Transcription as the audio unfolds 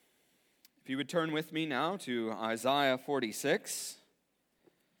If you would turn with me now to Isaiah 46.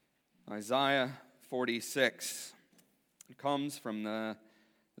 Isaiah 46. It comes from the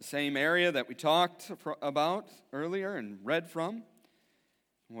same area that we talked about earlier and read from,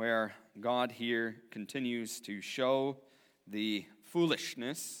 where God here continues to show the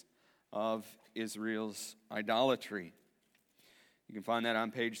foolishness of Israel's idolatry. You can find that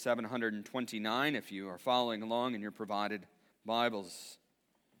on page 729 if you are following along in your provided Bibles.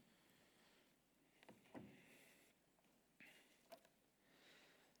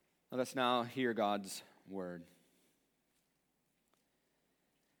 Let us now hear God's word.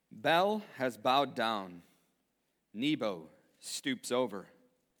 Bel has bowed down, Nebo stoops over.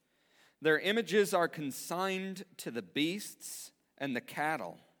 Their images are consigned to the beasts and the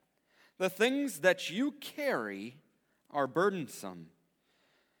cattle. The things that you carry are burdensome,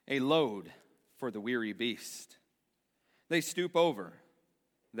 a load for the weary beast. They stoop over,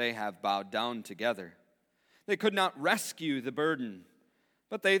 they have bowed down together. They could not rescue the burden,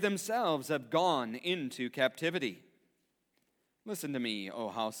 but they themselves have gone into captivity. Listen to me, O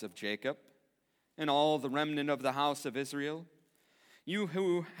house of Jacob, and all the remnant of the house of Israel, you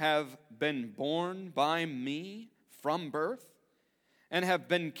who have been born by me from birth, and have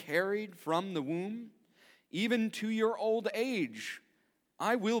been carried from the womb, even to your old age,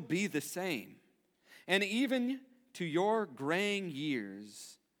 I will be the same. And even to your graying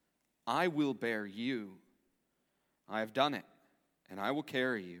years, I will bear you. I have done it. And I will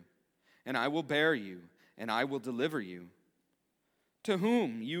carry you, and I will bear you, and I will deliver you. To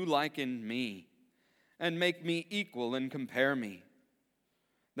whom you liken me, and make me equal and compare me,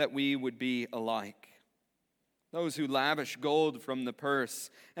 that we would be alike. Those who lavish gold from the purse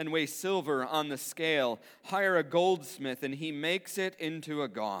and weigh silver on the scale hire a goldsmith, and he makes it into a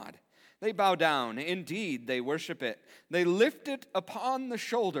god. They bow down, indeed they worship it. They lift it upon the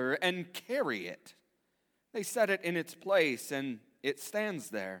shoulder and carry it. They set it in its place, and it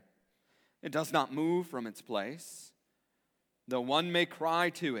stands there. It does not move from its place. Though one may cry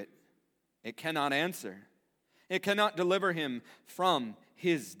to it, it cannot answer. It cannot deliver him from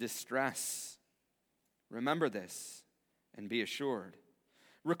his distress. Remember this and be assured.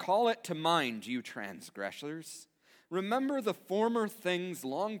 Recall it to mind, you transgressors. Remember the former things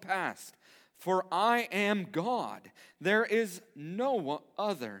long past. For I am God, there is no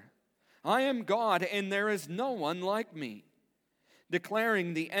other. I am God, and there is no one like me,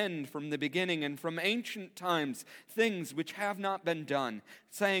 declaring the end from the beginning and from ancient times, things which have not been done,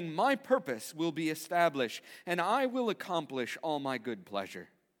 saying, my purpose will be established, and I will accomplish all my good pleasure.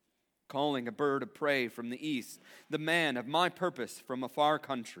 Calling a bird of prey from the east, the man of my purpose from a far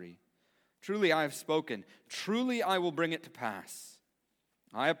country. Truly I have spoken, truly I will bring it to pass.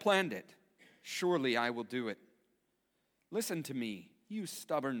 I have planned it, surely I will do it. Listen to me, you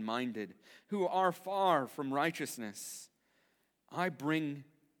stubborn-minded, who are far from righteousness. I bring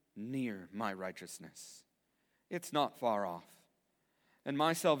near my righteousness. It's not far off, and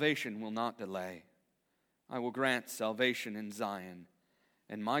my salvation will not delay. I will grant salvation in Zion,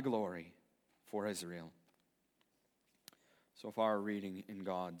 and my glory for Israel. So far, reading in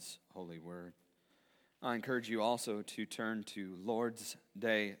God's holy word. I encourage you also to turn to Lord's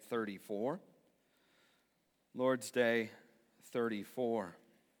Day 34. Lord's Day 34.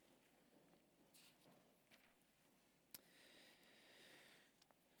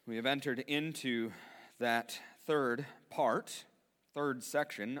 We have entered into that third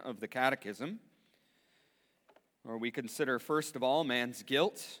section of the Catechism, where we consider, first of all, man's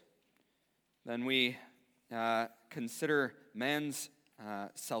guilt. Then we consider man's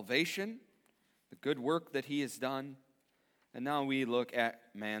salvation, the good work that he has done. And now we look at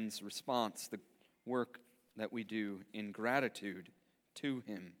man's response, the work that we do in gratitude to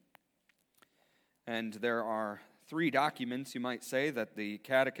him. And there are three documents, you might say, that the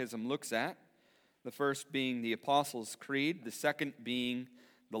Catechism looks at. The first being the Apostles' Creed, the second being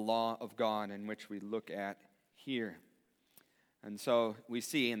the law of God, in which we look at here. And so we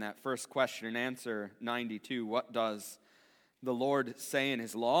see in that first question and answer 92, what does the Lord say in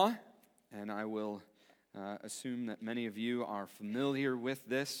his law? And I will assume that many of you are familiar with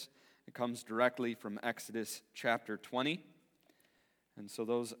this. It comes directly from Exodus chapter 20. And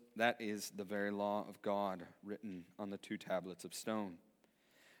so that is the very law of God written on the two tablets of stone.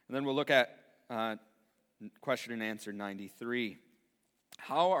 And then we'll look at question and answer 93.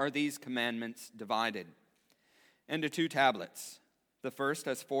 How are these commandments divided? Into two tablets. The first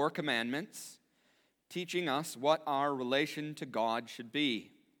has 4 commandments, teaching us what our relation to God should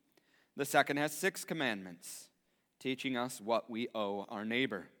be. The second has 6 commandments, teaching us what we owe our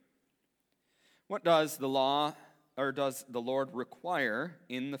neighbor. What does the law does the Lord require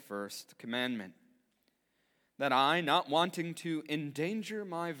in the first commandment? That I, not wanting to endanger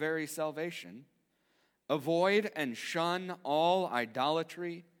my very salvation, avoid and shun all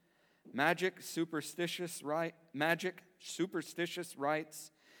idolatry, magic, superstitious rites,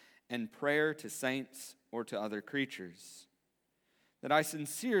 and prayer to saints or to other creatures. That I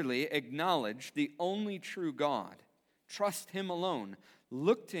sincerely acknowledge the only true God, trust Him alone,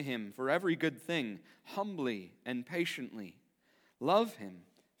 look to Him for every good thing, humbly and patiently, love Him,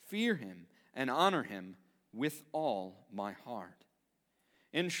 fear Him, and honor Him with all my heart.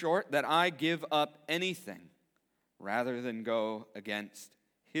 In short, that I give up anything rather than go against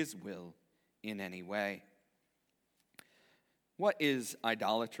His will in any way. What is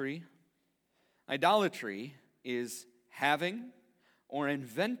idolatry? Idolatry is having or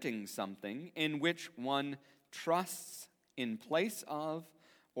inventing something in which one trusts in place of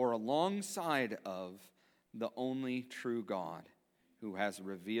or alongside of the only true God who has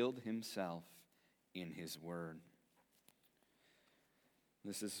revealed Himself in His Word.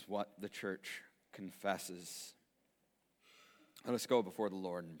 This is what the church confesses. Let us go before the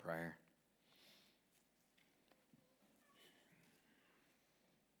Lord in prayer.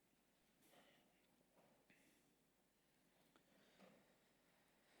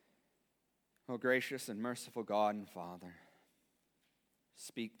 O gracious and merciful God and Father,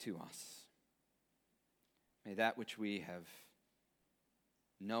 speak to us. May that which we have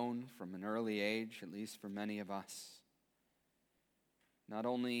known from an early age, at least for many of us, not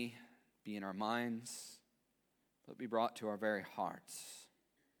only be in our minds, but be brought to our very hearts,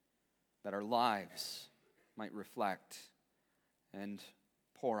 that our lives might reflect and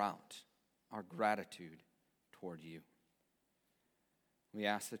pour out our gratitude toward you. We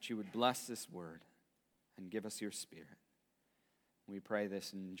ask that you would bless this word and give us your Spirit. We pray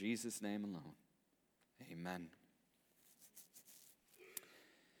this in Jesus' name alone. Amen.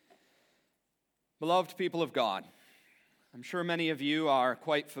 Beloved people of God, I'm sure many of you are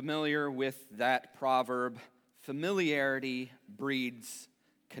quite familiar with that proverb, familiarity breeds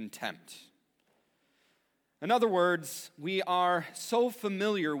contempt. In other words, we are so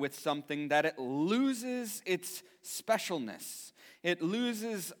familiar with something that it loses its specialness. It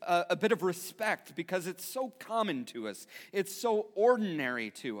loses a bit of respect because it's so common to us. It's so ordinary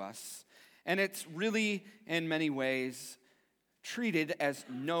to us. And it's really, in many ways, treated as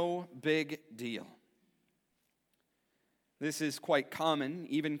no big deal. This is quite common,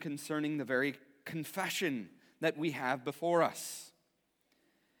 even concerning the very confession that we have before us.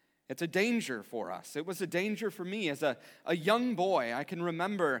 It's a danger for us. It was a danger for me as a young boy. I can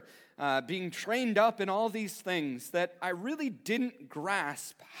remember being trained up in all these things that I really didn't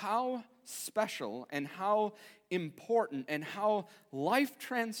grasp how special and how important and how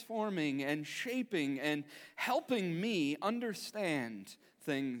life-transforming and shaping and helping me understand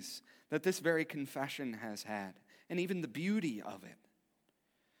things that this very confession has had, and even the beauty of it.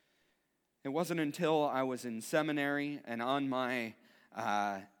 It wasn't until I was in seminary and on my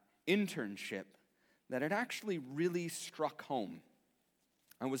internship that it actually really struck home.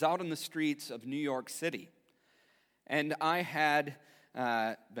 I was out on the streets of New York City, and I had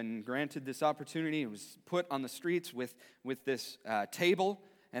been granted this opportunity. It was put on the streets with this table,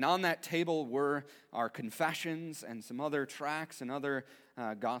 and on that table were our confessions and some other tracts and other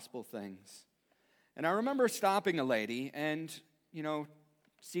gospel things. And I remember stopping a lady and,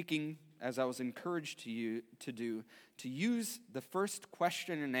 seeking, as I was encouraged to do, to use the first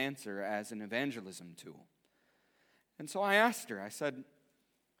question and answer as an evangelism tool. And so I asked her, I said,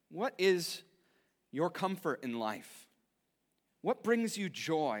 "What is your comfort in life? What brings you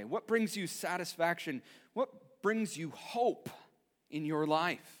joy? What brings you satisfaction? What brings you hope in your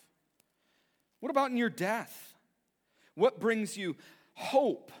life? What about in your death? What brings you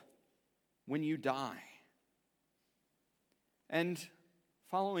hope when you die?" And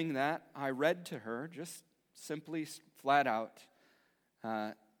following that, I read to her just simply, flat out,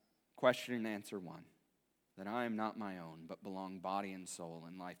 question and answer 1, that I am not my own, but belong body and soul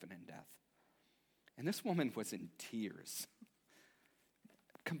in life and in death. And this woman was in tears.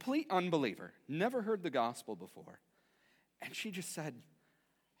 Complete unbeliever, never heard the gospel before. And she just said,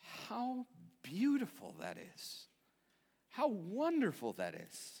 "How beautiful that is. How wonderful that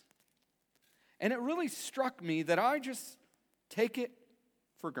is." And it really struck me that I just take it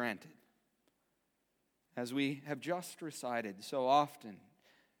for granted. As we have just recited so often,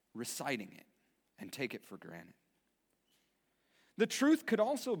 reciting it and take it for granted. The truth could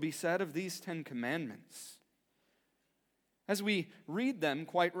also be said of these 10 commandments. As we read them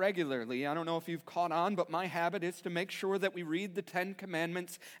quite regularly, I don't know if you've caught on, but my habit is to make sure that we read the 10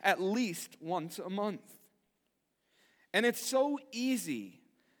 commandments at least once a month. And it's so easy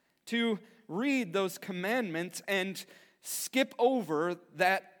to read those commandments and skip over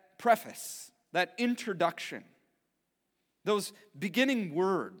that preface, that introduction, those beginning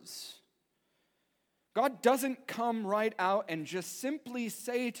words. God doesn't come right out and just simply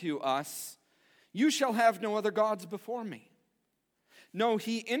say to us, "You shall have no other gods before me." No,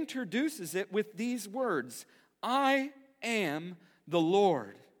 he introduces it with these words, "I am the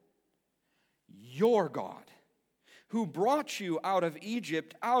Lord, your God, who brought you out of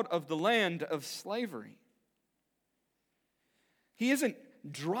Egypt, out of the land of slavery." He isn't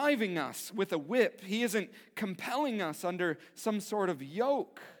driving us with a whip. He isn't compelling us under some sort of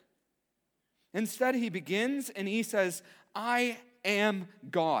yoke. Instead, he begins and he says, "I am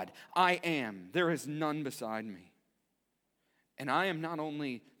God. I am. There is none beside me. And I am not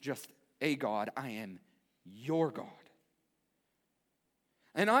only just a God, I am your God.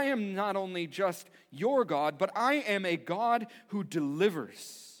 And I am not only just your God, but I am a God who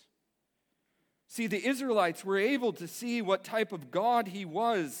delivers." See, the Israelites were able to see what type of God he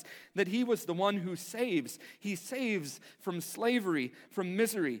was, that he was the one who saves. He saves from slavery, from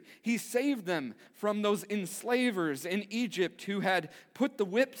misery. He saved them from those enslavers in Egypt who had put the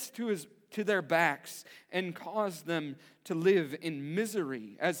whips to their backs and caused them to live in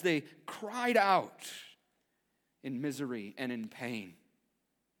misery as they cried out in misery and in pain.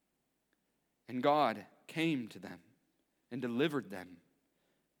 And God came to them and delivered them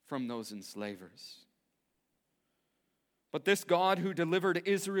from those enslavers. But this God who delivered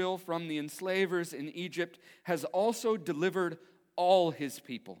Israel from the enslavers in Egypt has also delivered all his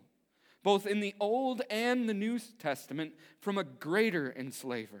people, both in the Old and the New Testament, from a greater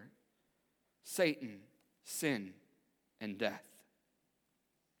enslaver, Satan, sin, and death.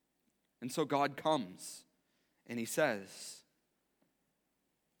 And so God comes and he says,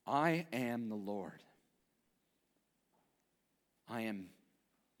 "I am the Lord. I am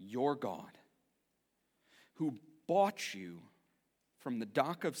your God, who bought you from the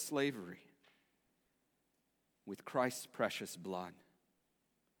dock of slavery with Christ's precious blood.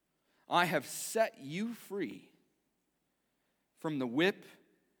 I have set you free from the whip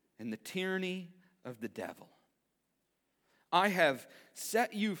and the tyranny of the devil. I have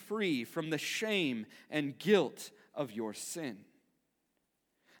set you free from the shame and guilt of your sin.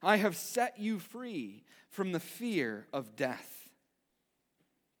 I have set you free from the fear of death.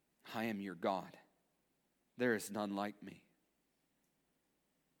 I am your God. There is none like me.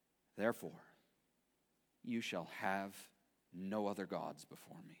 Therefore, you shall have no other gods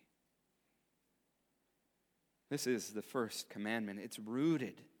before me." This is the first commandment. It's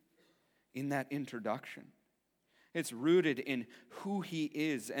rooted in that introduction. It's rooted in who he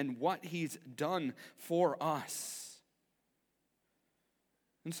is and what he's done for us.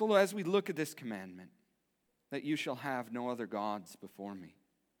 And so as we look at this commandment, that you shall have no other gods before me,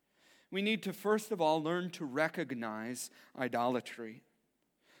 we need to first of all learn to recognize idolatry.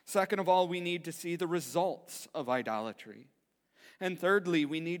 Second of all, we need to see the results of idolatry. And thirdly,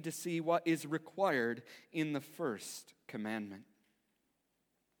 we need to see what is required in the first commandment.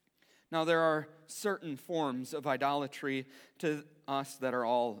 Now, there are certain forms of idolatry to us that are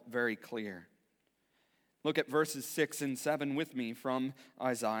all very clear. Look at verses 6 and 7 with me from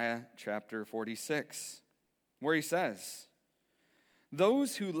Isaiah chapter 46, where he says,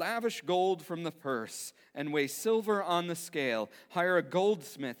 "Those who lavish gold from the purse and weigh silver on the scale hire a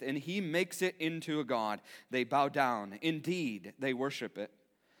goldsmith, and he makes it into a god. They bow down. Indeed, they worship it.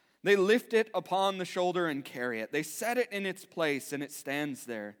 They lift it upon the shoulder and carry it. They set it in its place, and it stands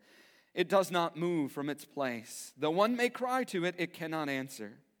there. It does not move from its place. Though one may cry to it, it cannot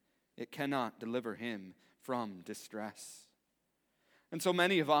answer. It cannot deliver him from distress." And so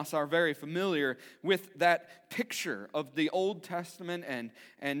many of us are very familiar with that picture of the Old Testament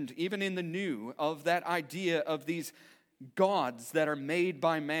and even in the New, of that idea of these gods that are made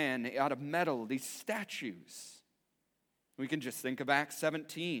by man out of metal, these statues. We can just think of Acts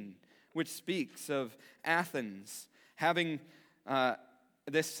 17, which speaks of Athens having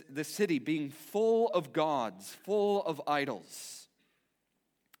this city being full of gods, full of idols.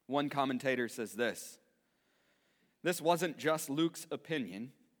 One commentator says this: "This wasn't just Luke's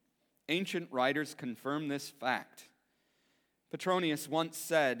opinion. Ancient writers confirm this fact. Petronius once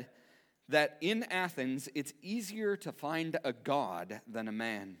said that in Athens it's easier to find a god than a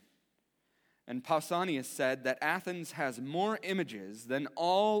man. And Pausanias said that Athens has more images than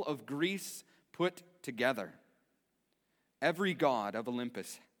all of Greece put together. Every god of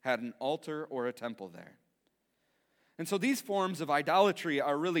Olympus had an altar or a temple there." And so these forms of idolatry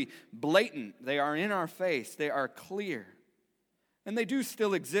are really blatant. They are in our face. They are clear. And they do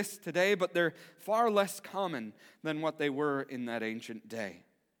still exist today, but they're far less common than what they were in that ancient day.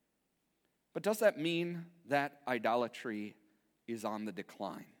 But does that mean that idolatry is on the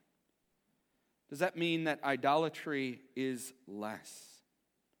decline? Does that mean that idolatry is less?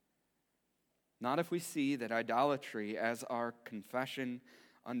 Not if we see that idolatry, as our confession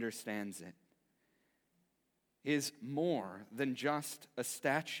understands it, is more than just a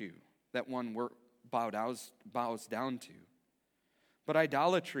statue that one bows down to. But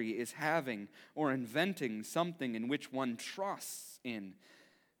idolatry is having or inventing something in which one trusts in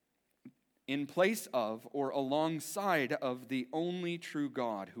place of or alongside of the only true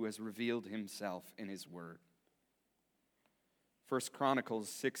God who has revealed himself in his word. 1 Chronicles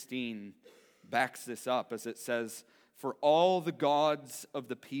 16 backs this up as it says, "For all the gods of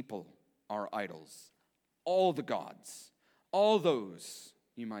the people are idols." All the gods, all those,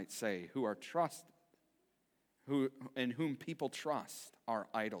 you might say, who are trusted, in whom people trust, are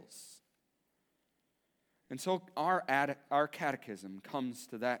idols. And so our catechism comes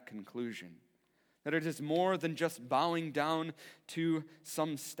to that conclusion, that it is more than just bowing down to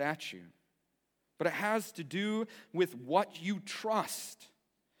some statue, but it has to do with what you trust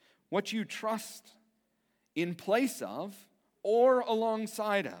in place of or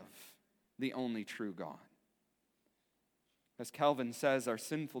alongside of the only true God. As Calvin says, our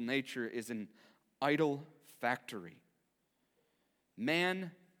sinful nature is an idol factory.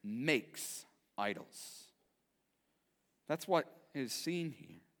 Man makes idols. That's what is seen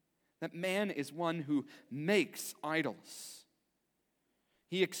here. That man is one who makes idols.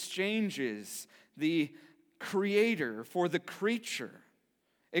 He exchanges the creator for the creature,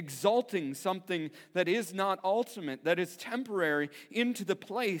 exalting something that is not ultimate, that is temporary, into the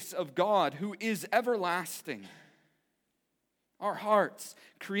place of God who is everlasting. Our hearts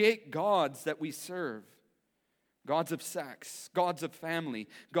create gods that we serve. Gods of sex, gods of family,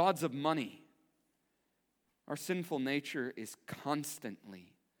 gods of money. Our sinful nature is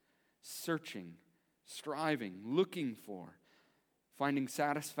constantly searching, striving, looking for, finding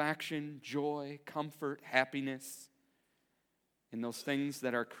satisfaction, joy, comfort, happiness in those things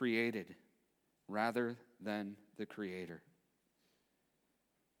that are created rather than the Creator.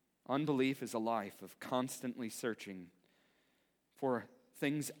 Unbelief is a life of constantly searching for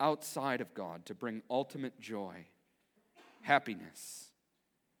things outside of God to bring ultimate joy, happiness,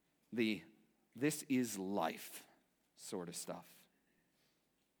 this is life sort of stuff.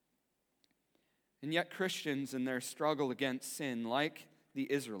 And yet Christians in their struggle against sin, like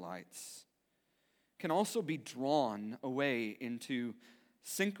the Israelites, can also be drawn away into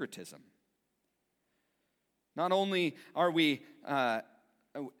syncretism. Not only are we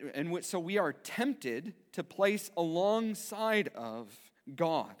so we are tempted to place alongside of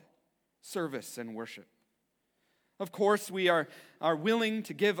God service and worship. Of course, we are willing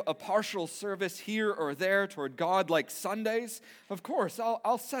to give a partial service here or there toward God, like Sundays. Of course,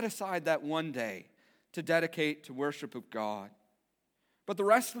 I'll set aside that one day to dedicate to worship of God. But the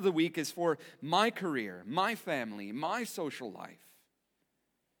rest of the week is for my career, my family, my social life.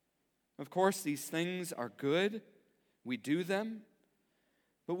 Of course, these things are good. We do them.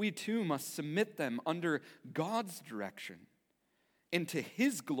 But we too must submit them under God's direction and to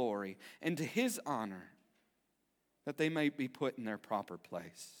His glory and to His honor, that they might be put in their proper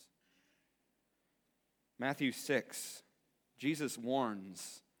place. Matthew 6, Jesus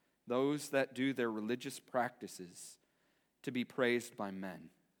warns those that do their religious practices to be praised by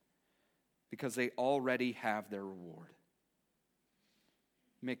men because they already have their reward.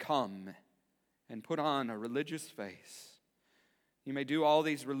 You may come and put on a religious face. You may do all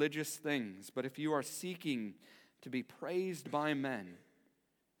these religious things, but if you are seeking to be praised by men,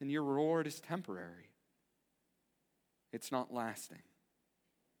 then your reward is temporary. It's not lasting.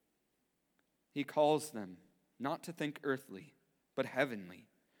 He calls them not to think earthly, but heavenly,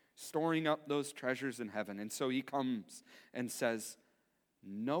 storing up those treasures in heaven. And so he comes and says,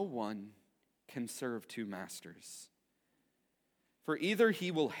 no one can serve two masters. For either he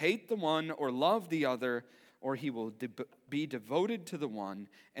will hate the one or love the other, or he will be devoted to the one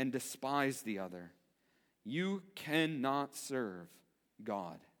and despise the other. You cannot serve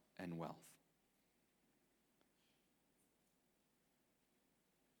God and wealth.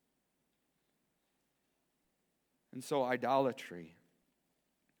 And so idolatry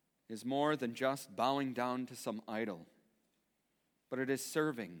is more than just bowing down to some idol, but it is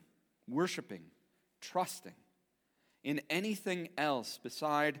serving, worshiping, trusting in anything else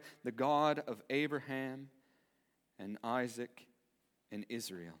beside the God of Abraham and Isaac and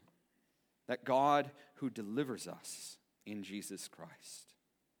Israel, that God who delivers us in Jesus Christ.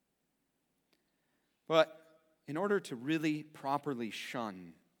 But in order to really properly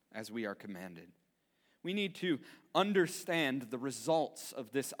shun as we are commanded, we need to understand the results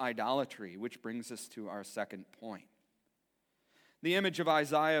of this idolatry, which brings us to our second point. The image of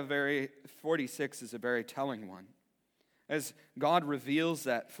Isaiah 46 is a very telling one. As God reveals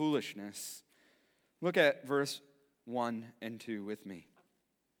that foolishness, look at verse 1 and 2 with me.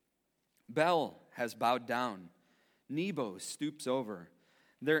 Bel has bowed down, Nebo stoops over.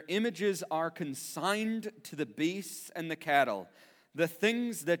 Their images are consigned to the beasts and the cattle. The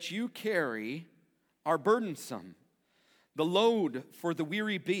things that you carry are burdensome. The load for the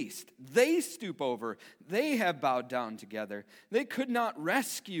weary beast, they stoop over. They have bowed down together. They could not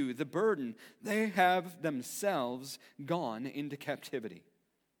rescue the burden. They have themselves gone into captivity.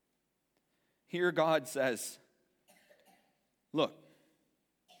 Here God says, look,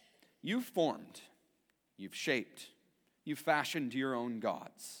 you've formed, you've shaped, you've fashioned your own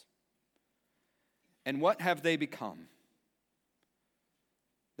gods. And what have they become?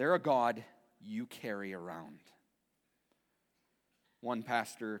 They're a god you carry around. One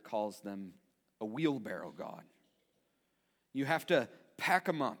pastor calls them a wheelbarrow god. You have to pack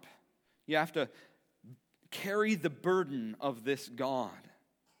them up. You have to carry the burden of this god.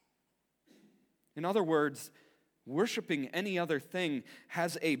 In other words, worshiping any other thing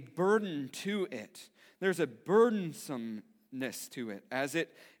has a burden to it. There's a burdensomeness to it, as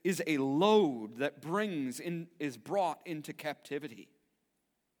it is a load that is brought into captivity.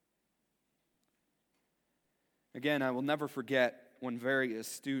 Again, I will never forget one very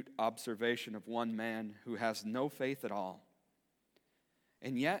astute observation of one man who has no faith at all.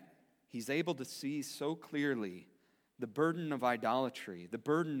 And yet, he's able to see so clearly the burden of idolatry, the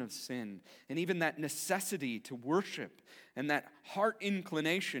burden of sin, and even that necessity to worship and that heart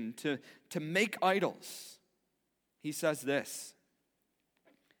inclination to make idols. He says this,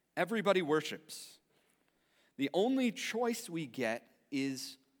 everybody worships. The only choice we get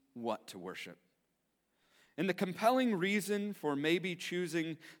is what to worship. And the compelling reason for maybe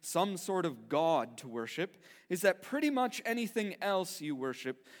choosing some sort of god to worship is that pretty much anything else you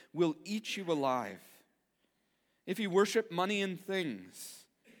worship will eat you alive. If you worship money and things,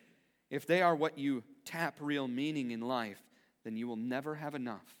 if they are what you tap real meaning in life, then you will never have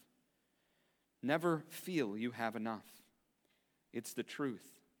enough. Never feel you have enough. It's the truth.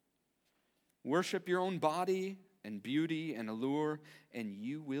 Worship your own body and beauty and allure, and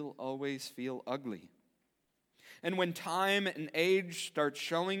you will always feel ugly. And when time and age start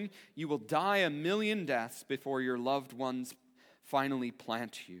showing, you will die a million deaths before your loved ones finally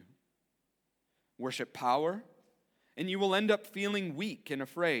plant you. Worship power, and you will end up feeling weak and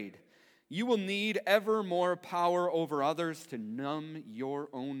afraid. You will need ever more power over others to numb your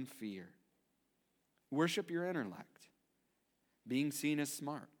own fear. Worship your intellect, being seen as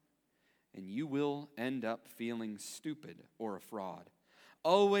smart, and you will end up feeling stupid or a fraud,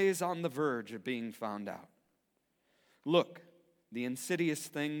 always on the verge of being found out. Look, the insidious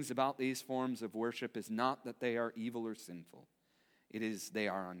things about these forms of worship is not that they are evil or sinful. It is that they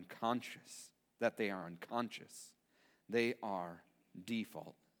are unconscious. They are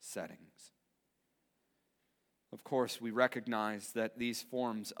default settings. Of course, we recognize that these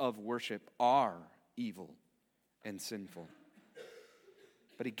forms of worship are evil and sinful.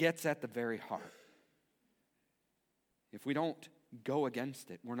 But he gets at the very heart. If we don't go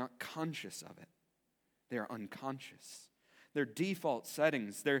against it, we're not conscious of it. They are unconscious. They're default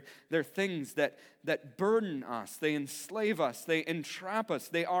settings. They're things that burden us. They enslave us. They entrap us.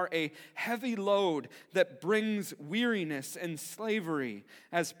 They are a heavy load that brings weariness and slavery,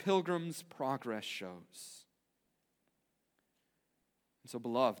 as Pilgrim's Progress shows. And so,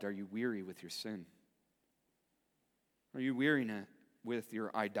 beloved, are you weary with your sin? Are you weary with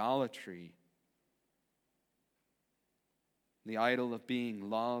your idolatry? The idol of being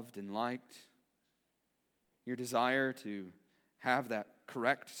loved and liked? Your desire to have that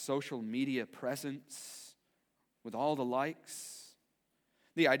correct social media presence with all the likes?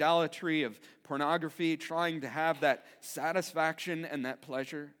 The idolatry of pornography, trying to have that satisfaction and that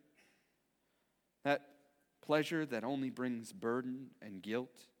pleasure? That pleasure that only brings burden and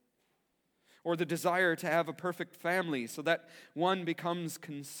guilt? Or the desire to have a perfect family so that one becomes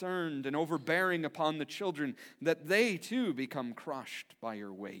concerned and overbearing upon the children, that they too become crushed by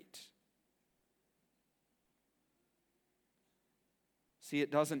your weight? See,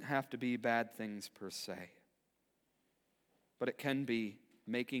 it doesn't have to be bad things per se, but it can be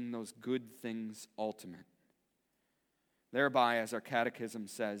making those good things ultimate. Thereby, as our catechism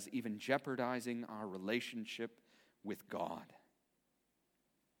says, even jeopardizing our relationship with God.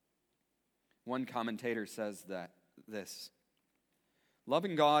 One commentator says that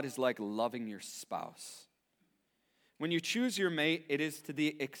loving God is like loving your spouse. When you choose your mate, it is to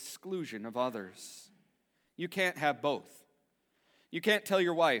the exclusion of others. You can't have both. You can't tell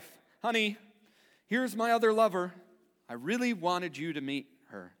your wife, honey, here's my other lover. I really wanted you to meet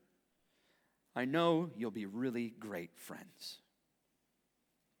her. I know you'll be really great friends.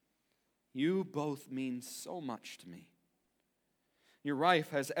 You both mean so much to me. Your wife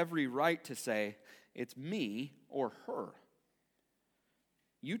has every right to say, it's me or her.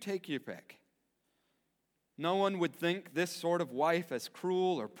 You take your pick. No one would think this sort of wife as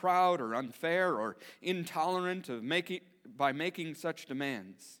cruel or proud or unfair or intolerant by making such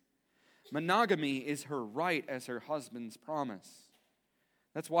demands. Monogamy is her right as her husband's promise.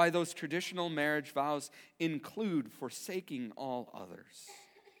 That's why those traditional marriage vows include forsaking all others.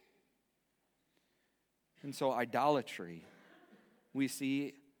 And so idolatry, we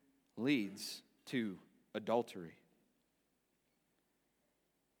see, leads to adultery.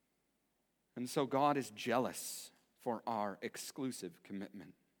 And so God is jealous for our exclusive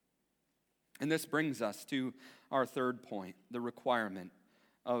commitment. And this brings us to our third point, the requirement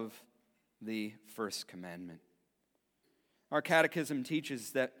of the first commandment. Our catechism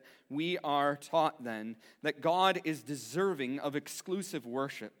teaches that we are taught then that God is deserving of exclusive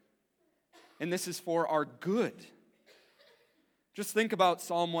worship. And this is for our good. Just think about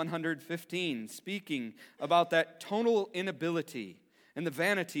Psalm 115, speaking about that total inability and the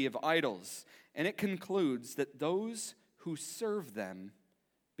vanity of idols. And it concludes that those who serve them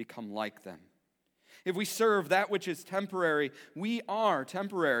become like them. If we serve that which is temporary, we are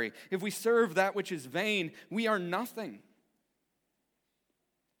temporary. If we serve that which is vain, we are nothing.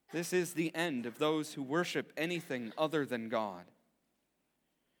 This is the end of those who worship anything other than God.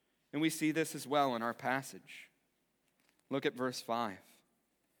 And we see this as well in our passage. Look at verse 5.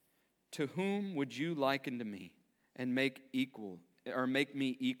 To whom would you liken to me and make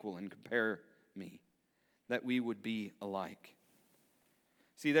me equal and compare me, that we would be alike?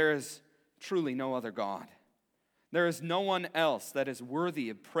 See, there is truly no other God. There is no one else that is worthy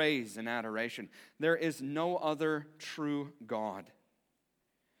of praise and adoration. There is no other true God.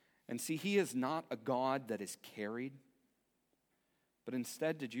 And see, he is not a God that is carried, but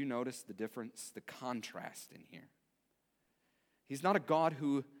instead, did you notice the difference, the contrast in here? He's not a God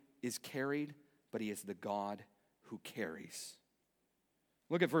who is carried, but he is the God who carries.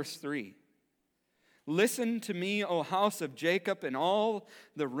 Look at verse 3. Listen to me, O house of Jacob, and all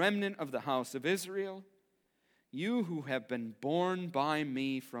the remnant of the house of Israel, you who have been born by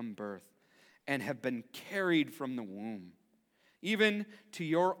me from birth and have been carried from the womb. Even to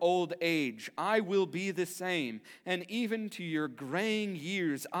your old age, I will be the same, and even to your graying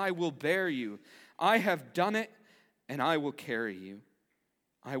years, I will bear you. I have done it, and I will carry you.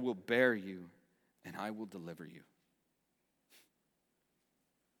 I will bear you, and I will deliver you.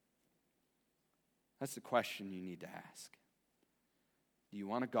 That's the question you need to ask. Do you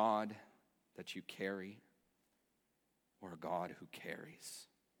want a God that you carry, or a God who carries?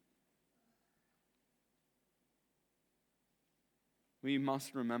 We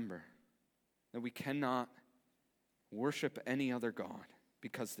must remember that we cannot worship any other God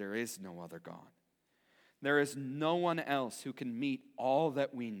because there is no other God. There is no one else who can meet all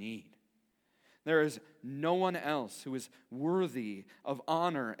that we need. There is no one else who is worthy of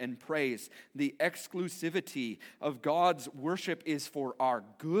honor and praise. The exclusivity of God's worship is for our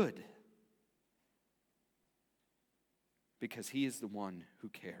good because he is the one who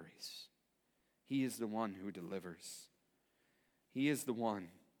carries. He is the one who delivers. He is the one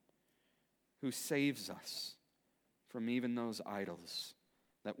who saves us from even those idols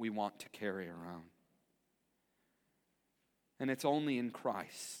that we want to carry around. And it's only in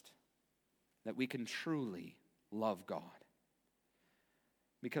Christ that we can truly love God.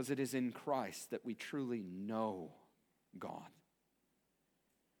 Because it is in Christ that we truly know God.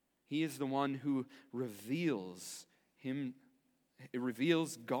 He is the one who reveals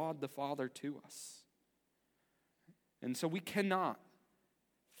God the Father to us. And so we cannot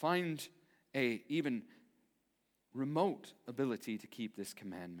find a even remote ability to keep this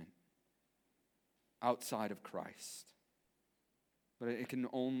commandment outside of Christ. But it can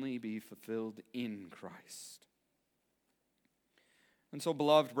only be fulfilled in Christ. And so,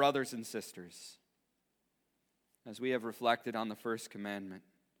 beloved brothers and sisters, as we have reflected on the first commandment,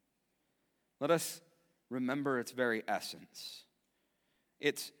 let us remember its very essence.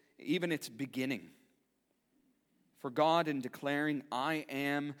 Even its beginning. For God, in declaring, I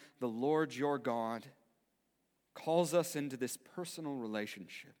am the Lord your God, calls us into this personal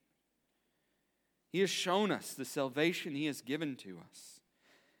relationship. He has shown us the salvation he has given to us.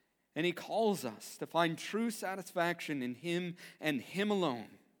 And he calls us to find true satisfaction in him and him alone.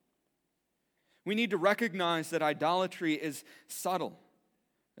 We need to recognize that idolatry is subtle.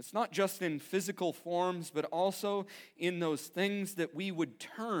 It's not just in physical forms, but also in those things that we would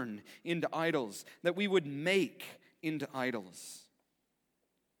turn into idols, that we would make into idols.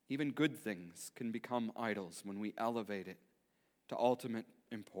 Even good things can become idols when we elevate it to ultimate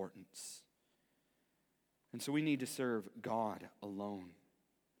importance. And so we need to serve God alone.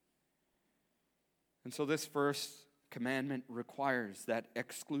 And so this first commandment requires that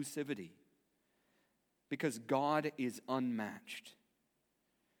exclusivity, because God is unmatched.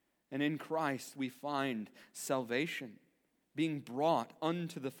 And in Christ we find salvation, being brought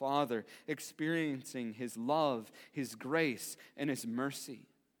unto the Father, experiencing His love, His grace, and His mercy,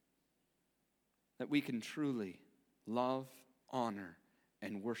 that we can truly love, honor,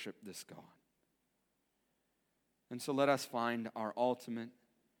 and worship this God. And so let us find our ultimate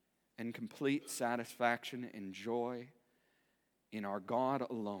and complete satisfaction and joy in our God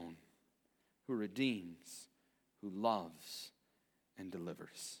alone, who redeems, who loves, and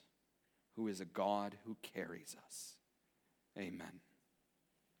delivers, who is a God who carries us. Amen.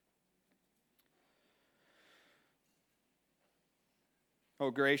 O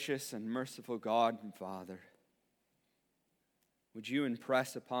gracious and merciful God and Father, would you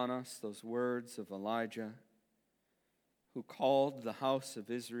impress upon us those words of Elijah, who called the house of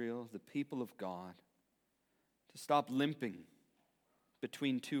Israel, the people of God, to stop limping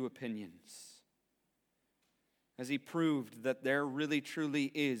between two opinions, as he proved that there really truly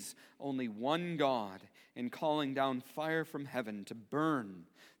is only one God, in calling down fire from heaven to burn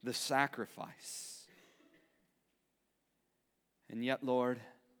the sacrifice. And yet, Lord,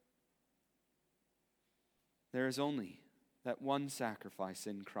 there is only that one sacrifice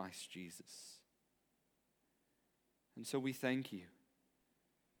in Christ Jesus. And so we thank you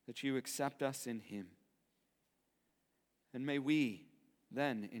that you accept us in Him. And may we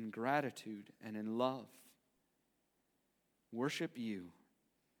then, in gratitude and in love, worship you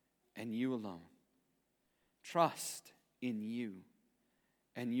and you alone. Trust in you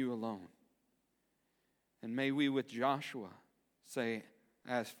and you alone. And may we with Joshua say,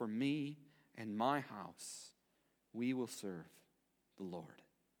 as for me and my house, we will serve the Lord.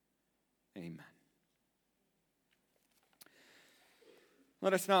 Amen.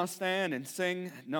 Let us now stand and sing